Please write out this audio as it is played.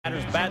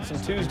Bats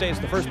on Tuesday. It's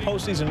the first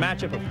postseason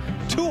matchup of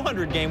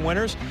 200-game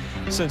winners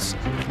since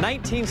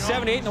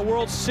 1978 in the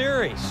World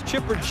Series.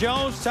 Chipper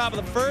Jones, top of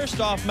the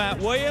first, off Matt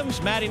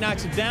Williams. Matty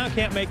knocks it down,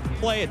 can't make the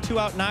play. A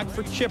two-out knock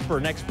for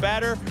Chipper. Next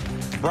batter,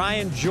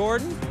 Brian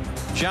Jordan.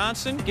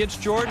 Johnson gets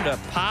Jordan to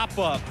pop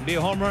up and be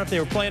a home run if they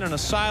were playing in a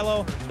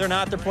silo. They're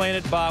not. They're playing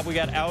it, Bob. We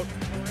got out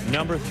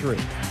number 3.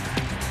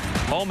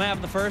 Home half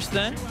of the first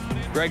then.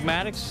 Greg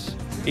Maddux,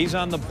 he's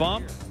on the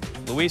bump.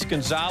 Luis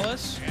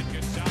Gonzalez.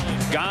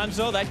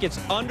 Gonzo, that gets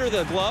under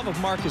the glove of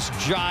Marcus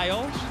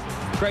Giles.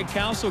 Craig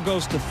Counsell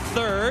goes to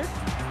third.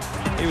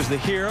 He was the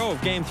hero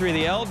of Game 3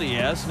 of the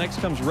LDS. Next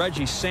comes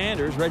Reggie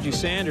Sanders. Reggie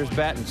Sanders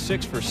batting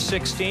 6 for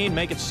 16,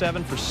 make it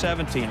 7 for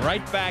 17.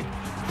 Right back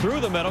through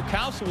the middle.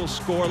 Counsell will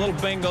score. A little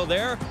bingo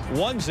there.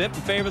 1-zip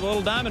in favor of the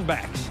little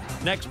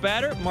Diamondbacks. Next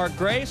batter, Mark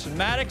Grace and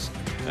Maddux.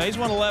 Now, he's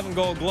won 11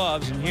 Gold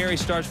Gloves, and here he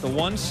starts the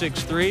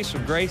 1-6-3. So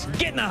Grace,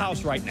 get in the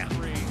house right now.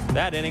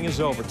 That inning is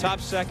over. Top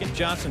second,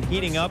 Johnson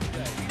heating up,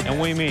 and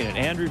we mean it.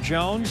 Andrew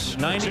Jones,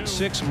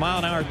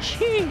 96-mile-an-hour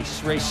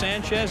cheese. Ray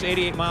Sanchez,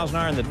 88 miles an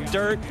hour in the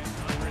dirt.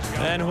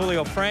 And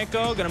Julio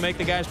Franco going to make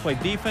the guys play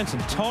defense.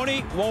 And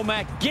Tony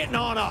Womack getting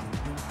on up.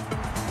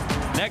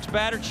 Next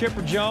batter,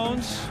 Chipper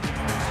Jones.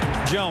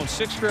 Jones,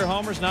 6 career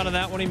homers. Not on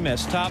that one, he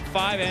missed. Top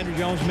 5, Andrew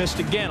Jones missed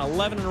again.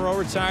 11 in a row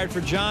retired for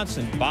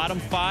Johnson. Bottom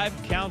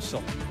 5,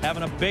 Counsell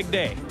having a big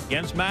day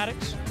against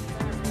Maddux.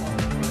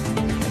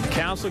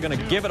 Counsell going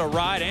to give it a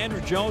ride.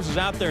 Andrew Jones is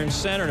out there in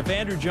center, and if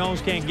Andrew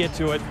Jones can't get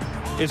to it,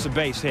 it's a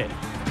base hit.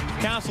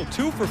 Counsell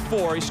 2 for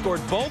 4. He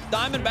scored both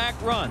Diamondback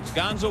runs.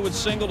 Gonzo would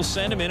single to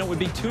send him in. It would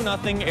be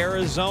 2-0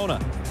 Arizona.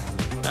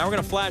 Now we're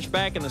going to flash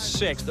back in the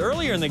 6th.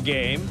 Earlier in the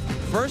game,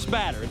 first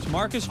batter, it's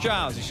Marcus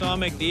Giles. You saw him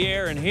make the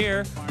air, and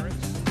here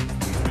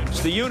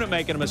it's the unit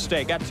making a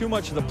mistake. Got too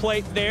much of the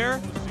plate there.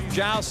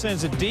 Giles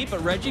sends it deep,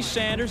 but Reggie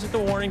Sanders at the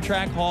warning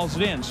track hauls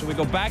it in. So we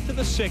go back to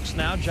the 6th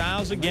now.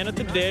 Giles again at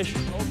the dish.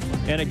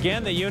 And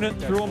again, the unit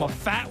threw him a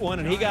fat one,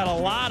 and he got a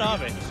lot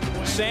of it.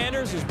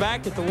 Sanders is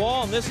back at the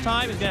wall, and this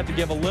time he's going to have to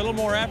give a little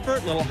more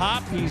effort, little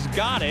hop. He's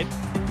got it.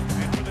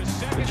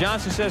 But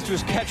Johnson says to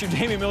his catcher,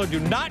 Damian Miller,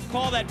 do not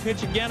call that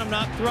pitch again. I'm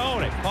not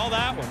throwing it. Call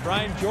that one.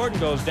 Brian Jordan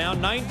goes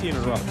down 19 in a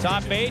row.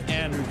 Top 8,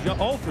 Andrew Jones,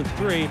 0 for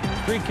 3.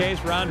 3 Ks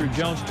for Andrew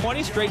Jones.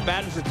 20 straight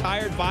batters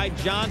retired by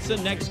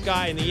Johnson. Next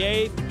guy in the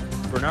 8th.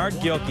 Bernard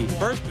Gilkey,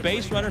 first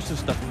base runner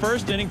since the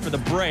first inning for the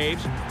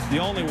Braves. The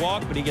only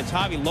walk, but he gets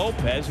Javi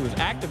Lopez, who was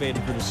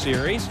activated for the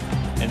series.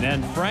 And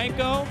then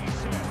Franco,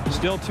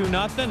 still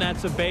 2-0.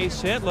 That's a base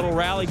hit. Little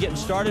rally getting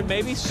started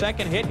maybe.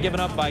 Second hit given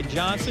up by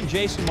Johnson.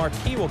 Jason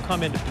Marquis will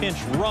come in to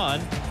pinch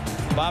run.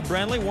 Bob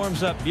Brenly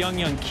warms up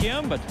Byung-Hyun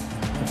Kim, but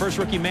the first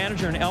rookie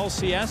manager in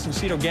LCS, and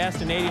Cito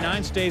Gaston,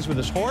 89, stays with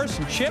his horse.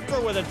 And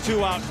Chipper with a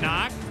 2-out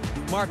knock.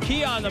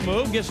 Marquis on the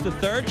move, gets to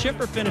third.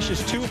 Chipper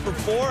finishes 2 for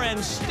 4, and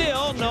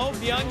still no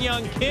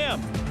Byung-Hyun Kim.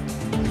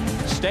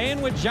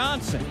 Staying with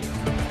Johnson.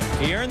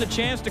 He earned the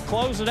chance to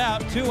close it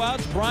out. 2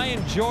 outs,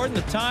 Brian Jordan.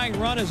 The tying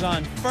run is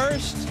on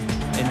first,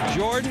 and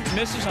Jordan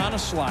misses on a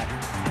slider.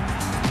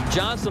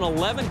 Johnson,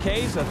 11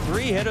 Ks, a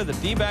 3-hitter. The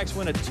D-backs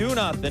win at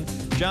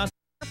 2-0. Johnson.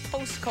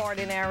 Postcard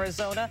in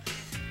Arizona.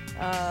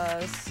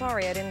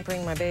 Sorry, I didn't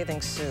bring my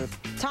bathing suit.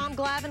 Tom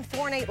Glavine,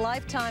 4-8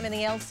 lifetime in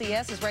the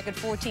LCS. His record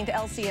 14th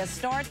LCS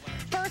start.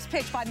 First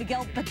pitch by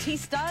Miguel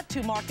Batista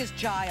to Marcus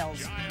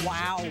Giles.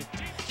 Wow.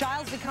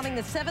 Giles becoming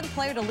the 7th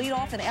player to lead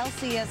off an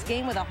LCS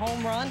game with a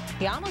home run.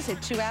 He almost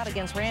hit 2 out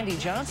against Randy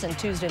Johnson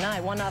Tuesday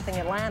night, 1-0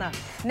 Atlanta.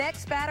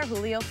 Next batter,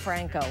 Julio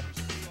Franco.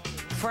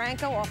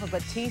 Franco off of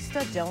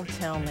Batista, don't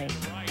tell me.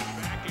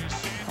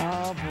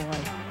 Oh,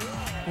 boy.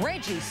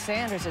 Reggie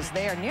Sanders is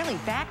there, nearly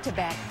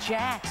back-to-back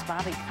jacks.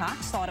 Bobby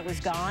Cox thought it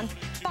was gone.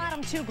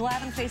 Bottom 2,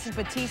 Glavine facing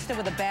Batista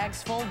with the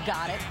bags full.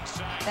 Got it.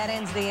 That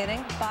ends the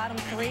inning. Bottom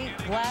 3,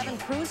 Glavine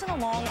cruising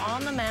along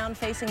on the mound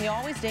facing the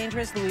always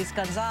dangerous Luis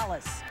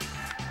Gonzalez.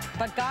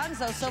 But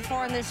Gonzo, so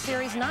far in this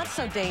series, not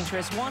so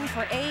dangerous. 1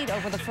 for 8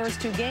 over the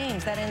first 2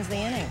 games. That ends the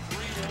inning.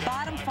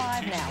 Bottom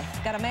 5 now.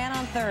 Got a man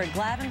on third.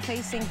 Glavine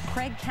facing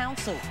Craig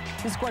Counsell,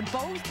 who scored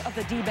both of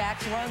the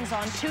D-backs runs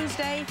on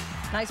Tuesday.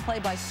 Nice play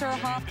by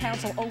Surhoff.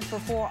 Counsell 0 for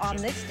 4 on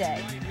this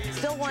day.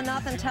 Still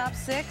 1-0 top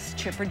 6.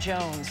 Chipper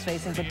Jones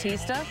facing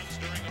Batista.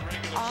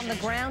 On the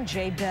ground,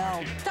 Jay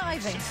Bell.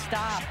 Diving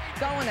stop.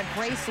 Going to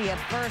Gracie at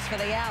first for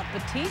the out.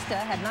 Batista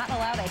had not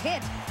allowed a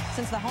hit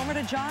since the homer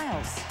to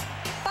Giles.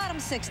 Bottom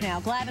 6 now.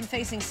 Glavine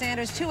facing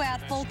Sanders. 2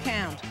 out, full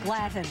count.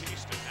 Glavine.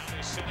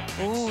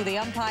 Ooh, the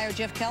umpire,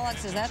 Jeff Kellogg,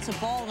 says that's a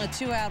ball and a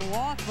 2-out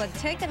walk. But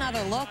take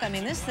another look. I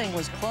mean, this thing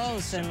was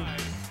close, and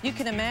you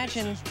can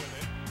imagine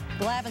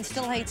Glavine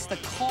still hates the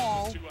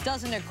call,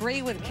 doesn't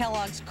agree with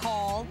Kellogg's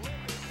call.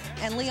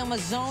 And Leo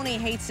Mazzoni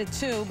hates it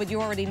too, but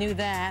you already knew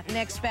that.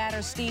 Next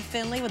batter, Steve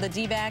Finley with the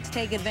D-backs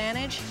take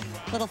advantage.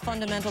 Little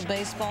fundamental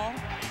baseball.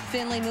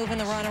 Finley moving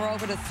the runner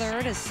over to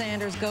third as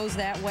Sanders goes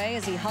that way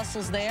as he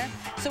hustles there.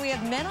 So we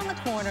have men on the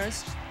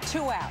corners,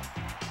 2 out.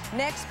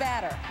 Next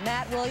batter,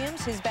 Matt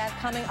Williams, his bat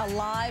coming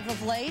alive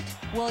of late.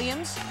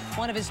 Williams,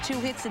 one of his 2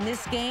 hits in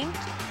this game.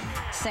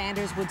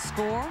 Sanders would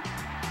score.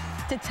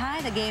 To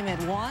tie the game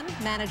at 1,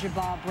 manager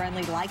Bob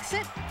Brenly likes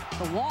it.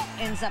 The walk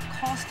ends up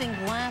costing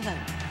Glavine.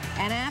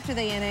 And after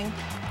the inning,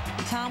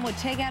 Tom would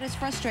take out his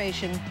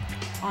frustration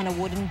on a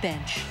wooden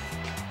bench.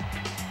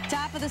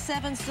 Top of the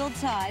 7th, still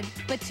tied.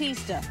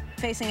 Batista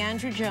facing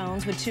Andrew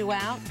Jones with 2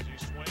 out.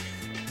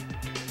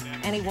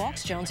 And he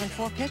walks Jones on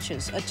 4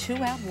 pitches, a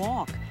 2-out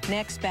walk.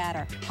 Next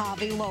batter,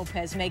 Javi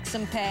Lopez makes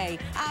him pay.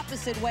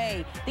 Opposite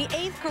way, the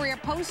 8th career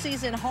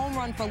postseason home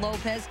run for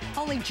Lopez.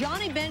 Only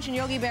Johnny Bench and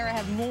Yogi Berra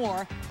have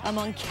more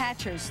among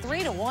catchers.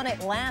 3-1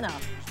 Atlanta.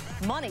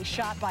 Money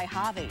shot by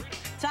Javi.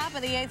 Top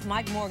of the 8th,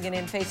 Mike Morgan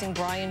in facing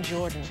Brian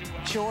Jordan.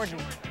 Jordan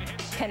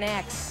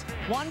connects.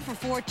 1 for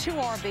 4, 2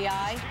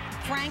 RBI.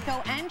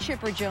 Franco and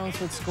Chipper Jones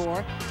would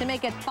score to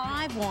make it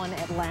 5-1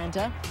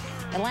 Atlanta.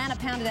 Atlanta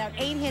pounded out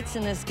 8 hits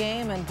in this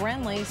game, and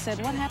Brenly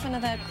said, what happened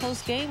to that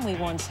close game we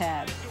once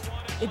had?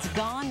 It's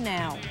gone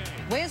now.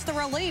 Where's the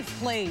relief,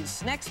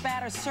 please? Next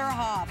batter,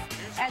 Surhoff,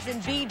 as in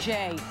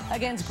BJ,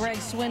 against Greg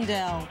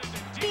Swindell.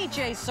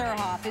 BJ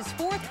Surhoff, his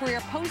 4th career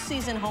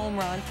postseason home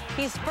run,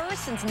 his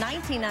first since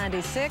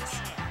 1996.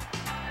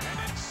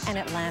 And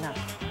Atlanta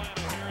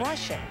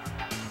crushing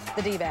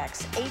the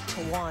D-backs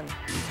 8-1.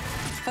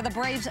 For the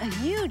Braves, a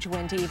huge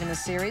win to even the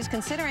series,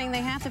 considering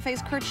they have to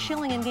face Curt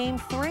Schilling in Game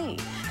 3.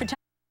 For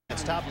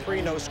top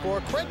 3, no score.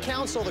 Craig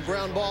Counsell, the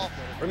ground ball.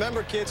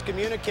 Remember, kids,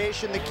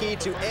 communication the key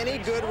to any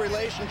good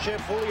relationship.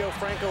 Julio,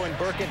 Franco, and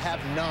Burkett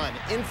have none.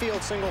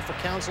 Infield single for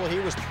Counsell. He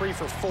was 3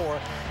 for 4.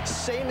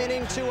 Same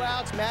inning, 2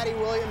 outs. Matty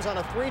Williams on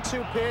a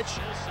 3-2 pitch.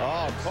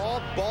 Oh,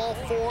 called ball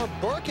 4.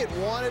 Burkett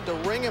wanted to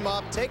ring him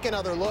up. Take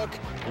another look.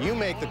 You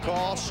make the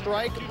call.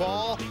 Strike,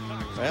 ball.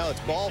 Well, it's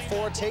ball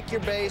 4. Take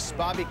your base.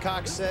 Bobby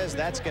Cox says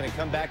that's going to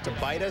come back to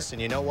bite us,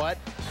 and you know what?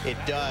 It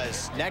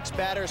does. Next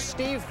batter,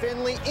 Steve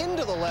Finley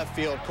into the left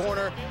field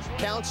corner.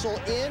 Counsell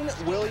in,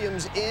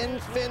 Williams in.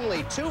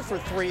 Finley 2 for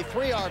 3,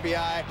 3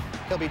 RBI.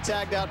 He'll be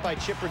tagged out by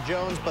Chipper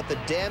Jones, but the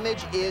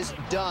damage is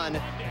done.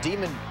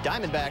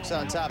 Diamondbacks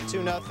on top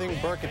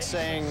 2-0. Burkett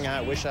saying,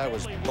 I wish I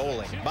was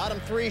bowling. Bottom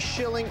 3,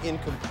 Schilling in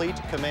complete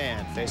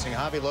command. Facing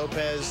Javi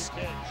Lopez,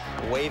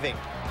 waving.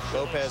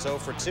 Lopez 0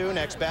 for 2.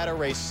 Next batter,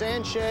 Ray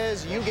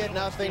Sanchez. You get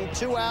nothing.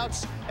 2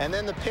 outs. And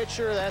then the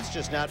pitcher, that's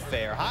just not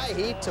fair. High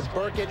heat to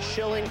Burkett.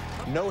 Schilling,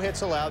 no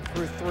hits allowed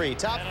through 3.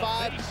 Top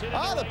 5.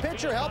 Oh, the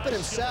pitcher helping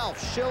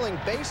himself. Schilling,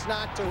 base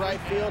knock to right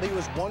field. He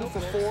was 1 for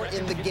 4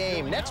 in the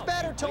game. Next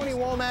batter, Tony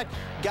Womack.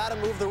 Got to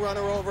move the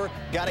runner over.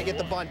 Got to get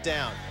the bunt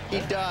down. He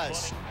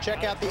does.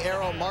 Check out the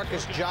arrow.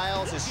 Marcus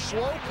Giles is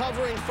slow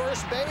covering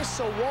first base,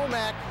 so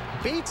Womack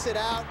beats it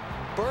out.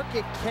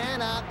 Burkett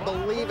cannot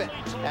believe it.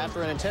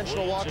 After an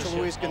intentional walk to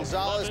Luis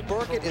Gonzalez,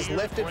 Burkett is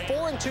lifted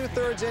 4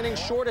 2/3 innings,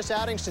 shortest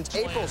outing since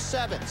April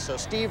 7th. So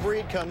Steve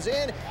Reed comes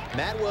in.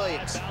 Matt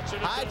Williams,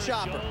 high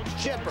chopper,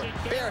 chipper,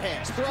 bare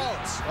hands,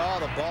 throws. Oh,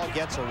 the ball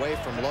gets away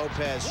from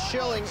Lopez.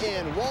 Schilling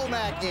in,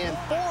 Womack in,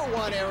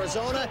 4-1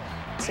 Arizona.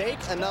 Take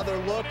another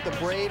look. The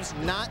Braves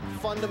not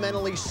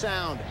fundamentally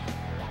sound.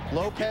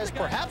 Lopez,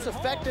 perhaps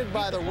affected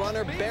by the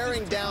runner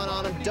bearing down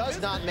on him, does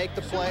not make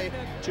the play.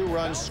 2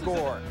 runs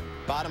score.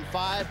 Bottom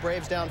 5,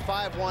 Braves down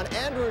 5-1.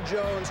 Andrew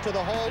Jones to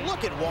the hole.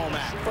 Look at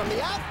Womack. From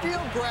the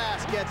outfield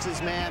grass, gets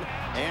his man.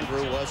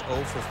 Andrew was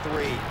 0 for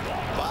 3.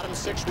 Bottom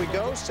 6 we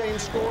go. Same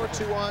score,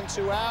 2 on,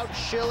 2 out.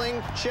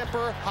 Schilling,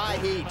 Chipper, high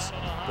heat.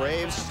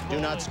 Braves do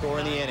not score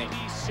in the inning.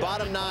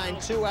 Bottom 9,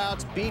 2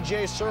 outs.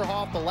 BJ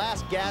Surhoff, the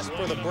last gasp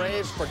for the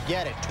Braves.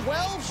 Forget it.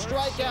 12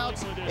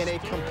 strikeouts in a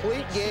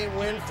complete game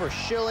win for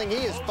Schilling. He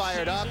is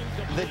fired up.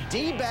 The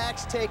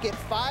D-backs take it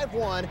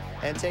 5-1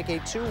 and take a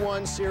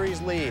 2-1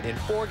 series lead. In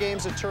 4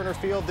 games at Turner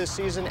Field this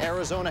season,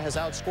 Arizona has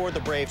outscored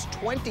the Braves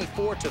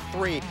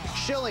 24-3.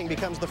 Schilling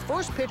becomes the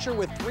first pitcher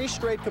with 3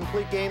 straight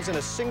complete games in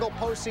a single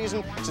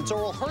postseason since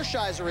Orel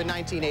Hershiser in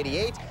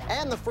 1988,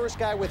 and the first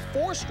guy with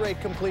 4 straight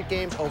complete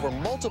games over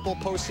multiple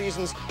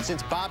postseasons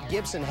since Bob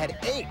Gibson had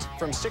 8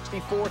 from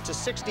 64 to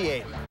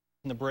 68.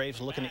 The Braves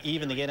looking to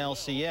even the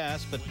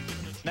NLCS, but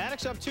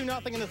Maddox up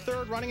 2-0 in the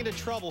 3rd, running into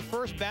trouble.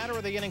 First batter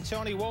of the inning,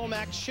 Tony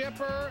Womack.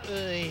 Chipper,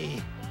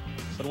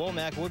 but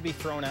Womack would be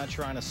thrown out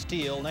trying to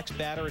steal. Next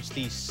batter, it's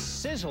the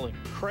sizzling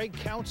Craig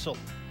Counsell.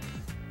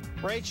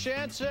 Ray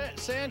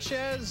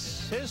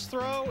Sanchez, his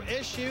throw,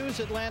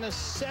 issues. Atlanta's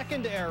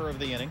 2nd error of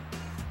the inning.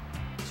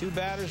 2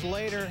 batters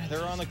later,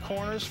 they're on the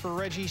corners for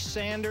Reggie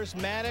Sanders.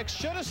 Maddox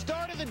should have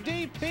started the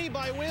DP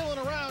by wheeling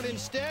around.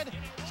 Instead,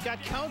 he's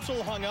got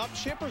Counsell hung up.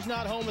 Chipper's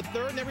not home at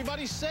 3rd, and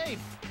everybody's safe.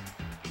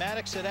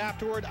 Maddox said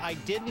afterward, I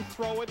didn't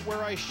throw it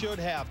where I should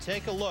have.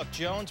 Take a look.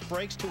 Jones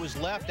breaks to his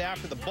left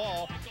after the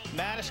ball.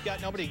 Maddox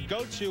got nobody to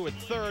go to at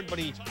 3rd, but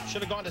he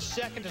should have gone to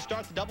 2nd to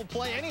start the double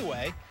play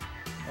anyway.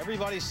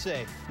 Everybody's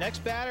safe. Next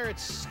batter,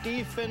 it's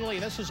Steve Finley.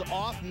 This is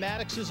off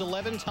Maddox's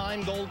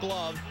 11-time Gold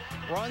Glove.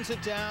 Runs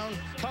it down,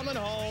 coming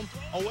home,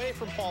 away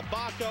from Paul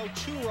Bacco.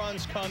 2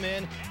 runs come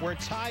in. We're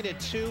tied at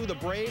 2. The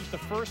Braves, the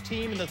first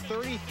team in the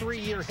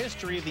 33-year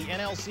history of the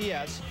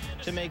NLCS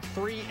to make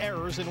 3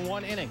 errors in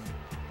 1 inning.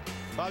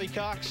 Bobby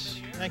Cox,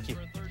 thank you.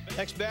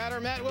 Next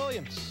batter, Matt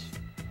Williams.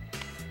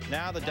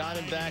 Now the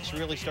Diamondbacks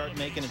really start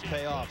making it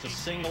pay off. A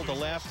single to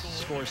left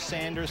scores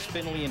Sanders.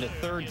 Finley into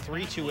third,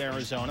 3-2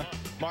 Arizona.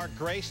 Mark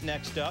Grace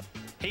next up.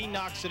 He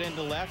knocks it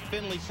into left.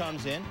 Finley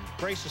comes in.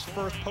 Grace's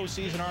first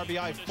postseason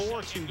RBI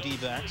for 2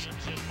 D-backs.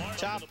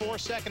 Top 4,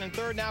 second and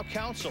third. Now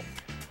Counsell.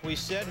 We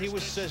said he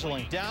was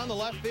sizzling. Down the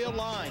left field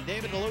line.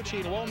 David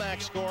DeLucci and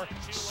Womack score.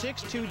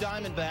 6-2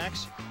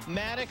 Diamondbacks.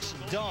 Maddox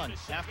done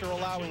after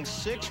allowing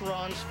 6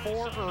 runs,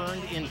 4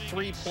 earned in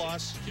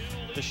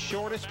 3+. The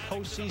shortest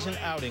postseason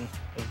outing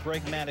of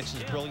Greg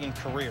Maddox's brilliant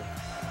career.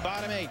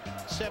 Bottom 8,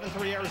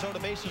 7-3 Arizona,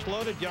 bases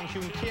loaded.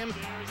 Young-Hyun Kim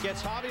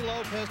gets Javi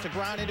Lopez to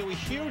ground into a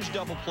huge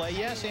double play.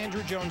 Yes,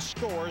 Andrew Jones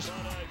scores,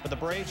 but the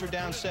Braves are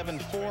down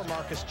 7-4.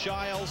 Marcus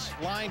Giles,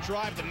 line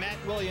drive to Matt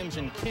Williams,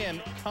 and Kim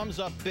comes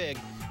up big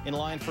in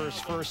line for his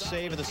first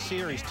save of the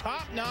series.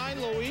 Top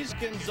 9, Luis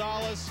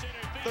Gonzalez,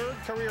 third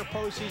career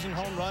postseason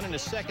home run and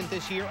his second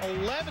this year.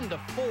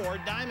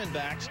 11-4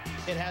 Diamondbacks.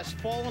 It has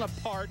fallen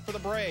apart for the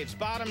Braves.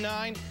 Bottom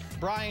 9,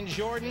 Brian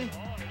Jordan,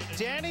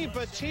 Danny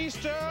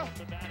Batista,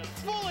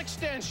 full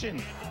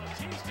extension.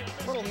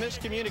 A little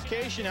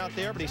miscommunication out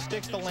there, but he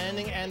sticks the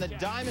landing, and the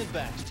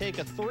Diamondbacks take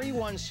a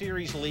 3-1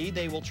 series lead.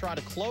 They will try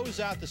to close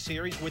out the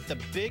series with the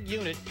big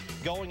unit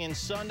going in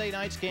Sunday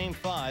night's Game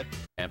 5.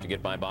 Have to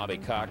get by Bobby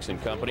Cox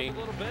and company.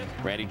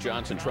 Randy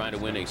Johnson trying to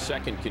win a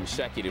second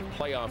consecutive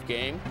playoff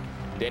game.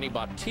 Danny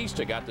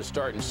Batista got the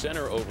start in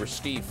center over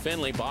Steve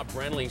Finley. Bob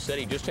Brenly said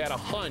he just had a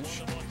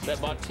hunch that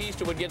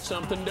Batista would get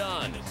something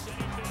done.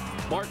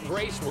 Mark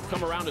Grace will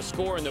come around to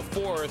score in the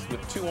 4th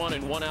with 2 on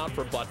and 1 out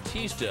for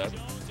Batista.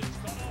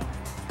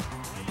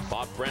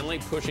 Bob Brenly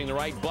pushing the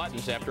right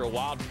buttons after a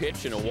wild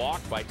pitch and a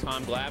walk by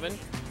Tom Glavine.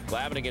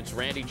 Glavine against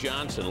Randy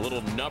Johnson. A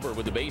little number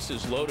with the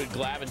bases loaded.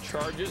 Glavine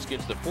charges,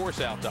 gets the force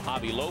out to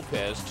Javi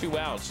Lopez. 2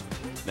 outs.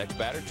 Next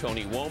batter,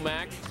 Tony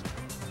Womack.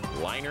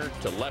 Liner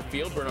to left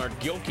field. Bernard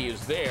Gilkey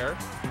is there.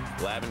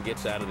 Glavine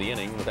gets out of the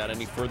inning without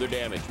any further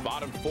damage.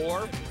 Bottom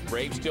 4,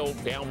 Braves still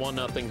down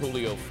 1-0.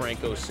 Julio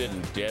Franco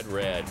sitting dead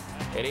red.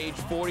 At age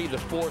 40, the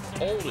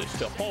 4th oldest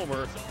to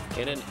homer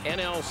in an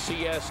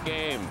NLCS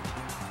game.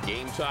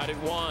 Game tied at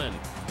 1.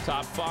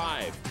 Top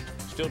 5,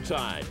 still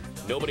tied.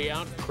 Nobody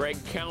out, Craig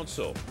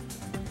Counsell.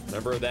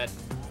 Member of that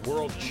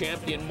world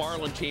champion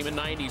Marlin team in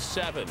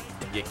 '97.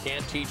 You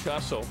can't teach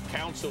hustle.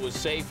 Counsell was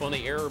safe on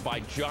the error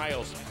by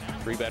Giles.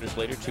 3 batters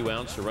later, 2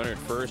 outs. A runner at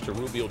first. A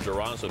Rubio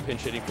Durazo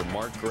pinch hitting for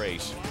Mark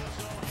Grace.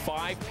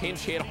 5 pinch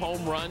hit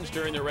home runs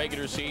during the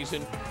regular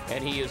season,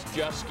 and he has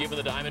just given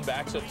the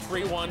Diamondbacks a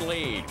 3-1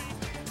 lead.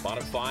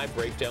 Bottom 5,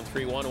 Braves down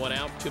 3-1, 1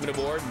 out. 2 men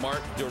aboard.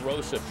 Mark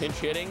DeRosa pinch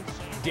hitting.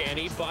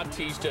 Danny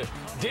Batista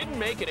didn't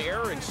make an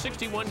error in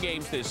 61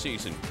 games this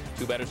season.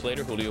 2 batters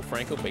later, Julio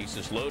Franco,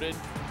 bases loaded.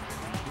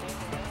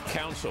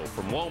 Counsell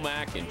from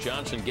Womack, and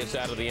Johnson gets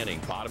out of the inning.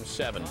 Bottom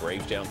 7,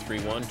 Braves down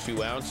 3-1,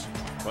 2 outs.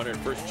 Runner at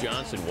first,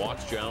 Johnson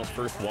walks Giles'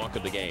 first walk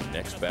of the game.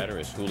 Next batter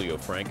is Julio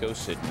Franco,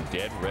 sitting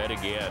dead red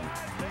again.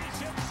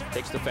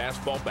 Takes the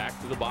fastball back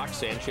to the box.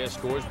 Sanchez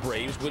scores.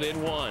 Braves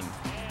within 1.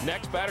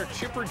 Next batter,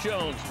 Chipper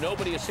Jones.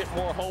 Nobody has hit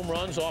more home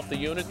runs off the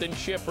unit than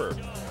Chipper.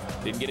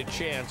 Didn't get a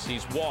chance.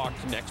 He's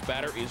walked. Next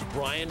batter is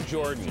Brian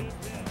Jordan.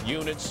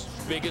 Unit's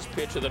biggest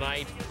pitch of the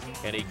night,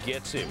 and he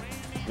gets him.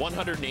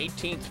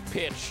 118th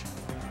pitch.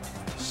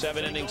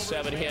 7 innings,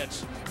 7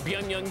 hits.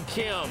 Byung-Hyun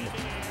Kim.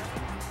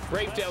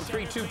 Braves down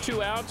 3-2,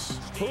 2 outs.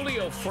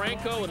 Julio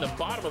Franco in the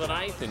bottom of the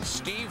 9th, and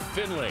Steve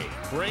Finley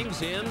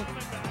brings in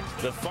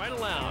the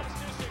final out.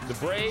 The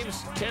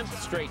Braves' 10th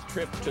straight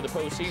trip to the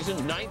postseason.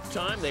 9th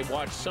time they've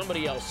watched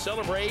somebody else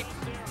celebrate.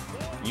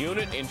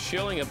 Unit and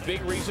Schilling a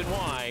big reason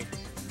why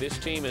this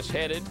team is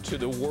headed to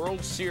the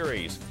World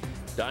Series.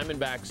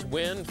 Diamondbacks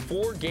win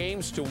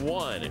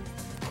 4-1.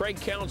 Craig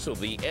Counsell,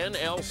 the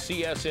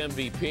NLCS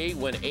MVP,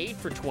 went 8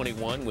 for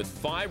 21 with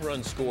 5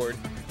 runs scored,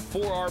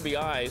 4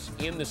 RBIs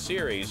in the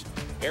series.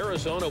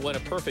 Arizona went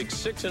a perfect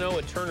 6-0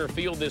 at Turner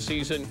Field this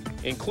season,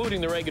 including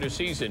the regular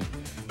season.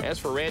 As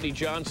for Randy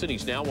Johnson,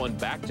 he's now won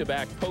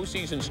back-to-back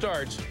postseason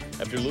starts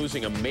after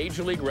losing a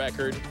Major League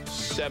record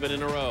 7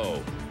 in a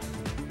row.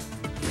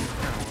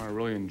 I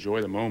really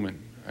enjoy the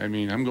moment. I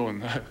mean,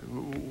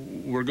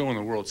 we're going to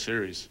the World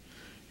Series.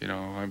 You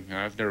know,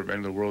 I've never been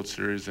to the World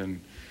Series,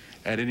 and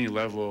at any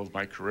level of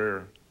my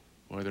career,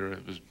 whether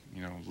it was,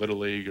 you know, Little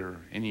League or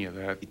any of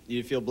that.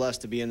 You feel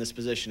blessed to be in this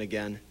position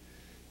again.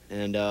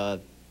 And,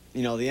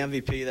 you know, the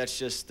MVP, that's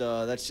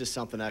just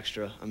something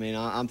extra. I mean,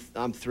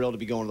 I'm thrilled to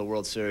be going to the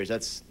World Series.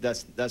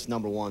 That's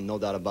number one, no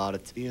doubt about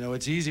it. You know,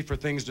 it's easy for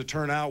things to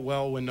turn out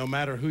well when no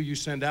matter who you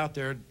send out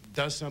there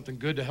does something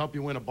good to help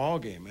you win a ball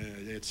game.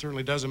 It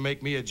certainly doesn't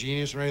make me a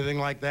genius or anything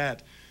like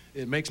that.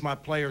 It makes my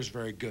players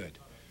very good.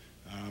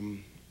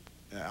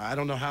 I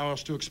don't know how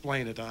else to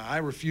explain it. I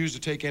refuse to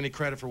take any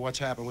credit for what's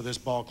happened with this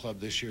ball club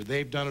this year.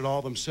 They've done it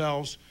all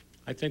themselves.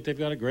 I think they've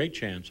got a great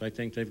chance. I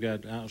think they've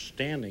got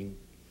outstanding,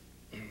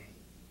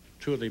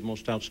 2 of the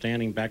most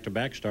outstanding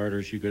back-to-back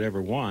starters you could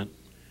ever want.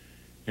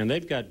 And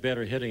they've got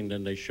better hitting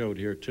than they showed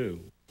here, too.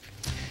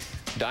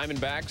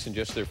 Diamondbacks, in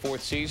just their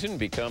 4th season,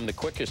 become the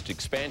quickest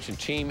expansion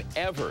team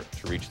ever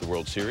to reach the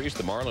World Series.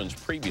 The Marlins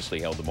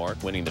previously held the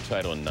mark, winning the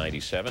title in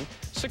 '97.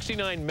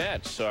 69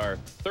 Mets are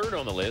 3rd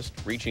on the list,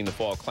 reaching the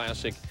Fall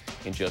Classic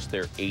in just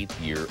their 8th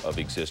year of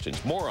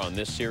existence. More on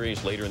this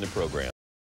series later in the program.